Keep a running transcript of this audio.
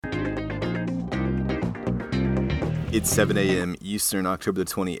It's 7 a.m. Eastern, October the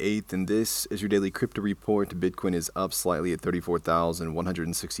 28th, and this is your daily crypto report. Bitcoin is up slightly at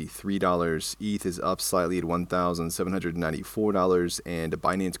 $34,163. ETH is up slightly at $1,794, and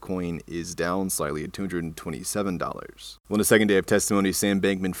Binance Coin is down slightly at $227. On the second day of testimony, Sam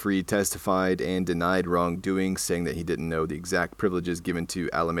Bankman-Fried testified and denied wrongdoing, saying that he didn't know the exact privileges given to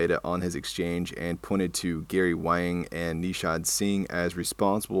Alameda on his exchange, and pointed to Gary Wang and Nishad Singh as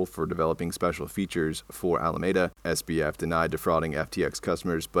responsible for developing special features for Alameda. SBF denied defrauding FTX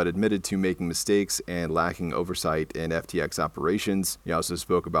customers, but admitted to making mistakes and lacking oversight in FTX operations. He also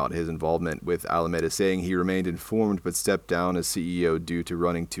spoke about his involvement with Alameda, saying he remained informed but stepped down as CEO due to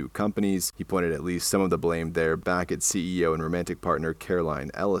running two companies. He pointed at least some of the blame there back at CEO and romantic partner Caroline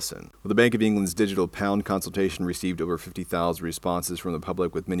Ellison. Well, the Bank of England's digital pound consultation received over 50,000 responses from the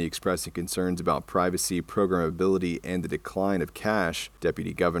public, with many expressing concerns about privacy, programmability, and the decline of cash.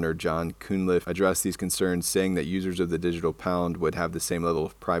 Deputy Governor John Cunliffe addressed these concerns, saying that users of the digital pound would have the same level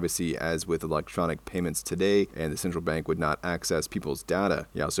of privacy as with electronic payments today, and the central bank would not access people's data.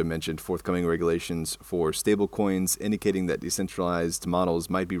 He also mentioned forthcoming regulations for stablecoins, indicating that decentralized models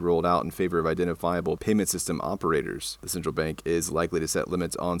might be rolled out in favor of identifiable payment system operators. The central bank is likely to set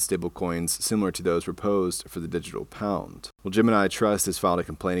limits on stablecoins similar to those proposed for the digital pound. Well, Gemini Trust has filed a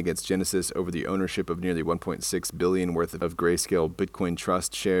complaint against Genesis over the ownership of nearly $1.6 billion worth of Grayscale Bitcoin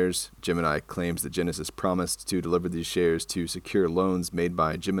Trust shares. Gemini claims that Genesis promised to deliver these shares to secure loans made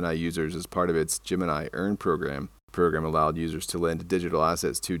by Gemini users as part of its Gemini Earn program. The program allowed users to lend digital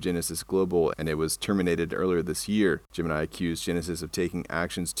assets to Genesis Global, and it was terminated earlier this year. Gemini accused Genesis of taking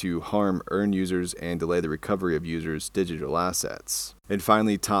actions to harm Earn users and delay the recovery of users' digital assets. And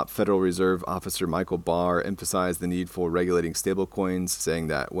finally, top Federal Reserve Officer Michael Barr emphasized the need for regulating stablecoins, saying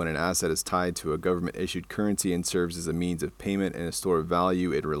that when an asset is tied to a government-issued currency and serves as a means of payment and a store of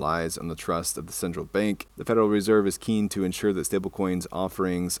value, it relies on the trust of the central bank. The Federal Reserve is keen to ensure that stablecoins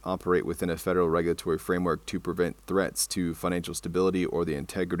offerings operate within a federal regulatory framework to prevent threats to financial stability or the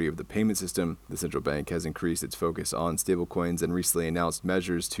integrity of the payment system. The central bank has increased its focus on stablecoins and recently announced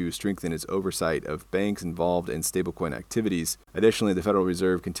measures to strengthen its oversight of banks involved in stablecoin activities. Additionally, the Federal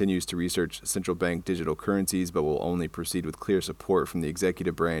Reserve continues to research central bank digital currencies, but will only proceed with clear support from the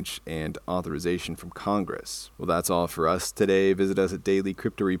executive branch and authorization from Congress. Well, that's all for us today. Visit us at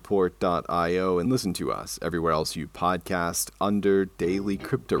dailycryptoreport.io and listen to us everywhere else you podcast under Daily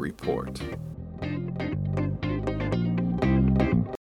Crypto Report.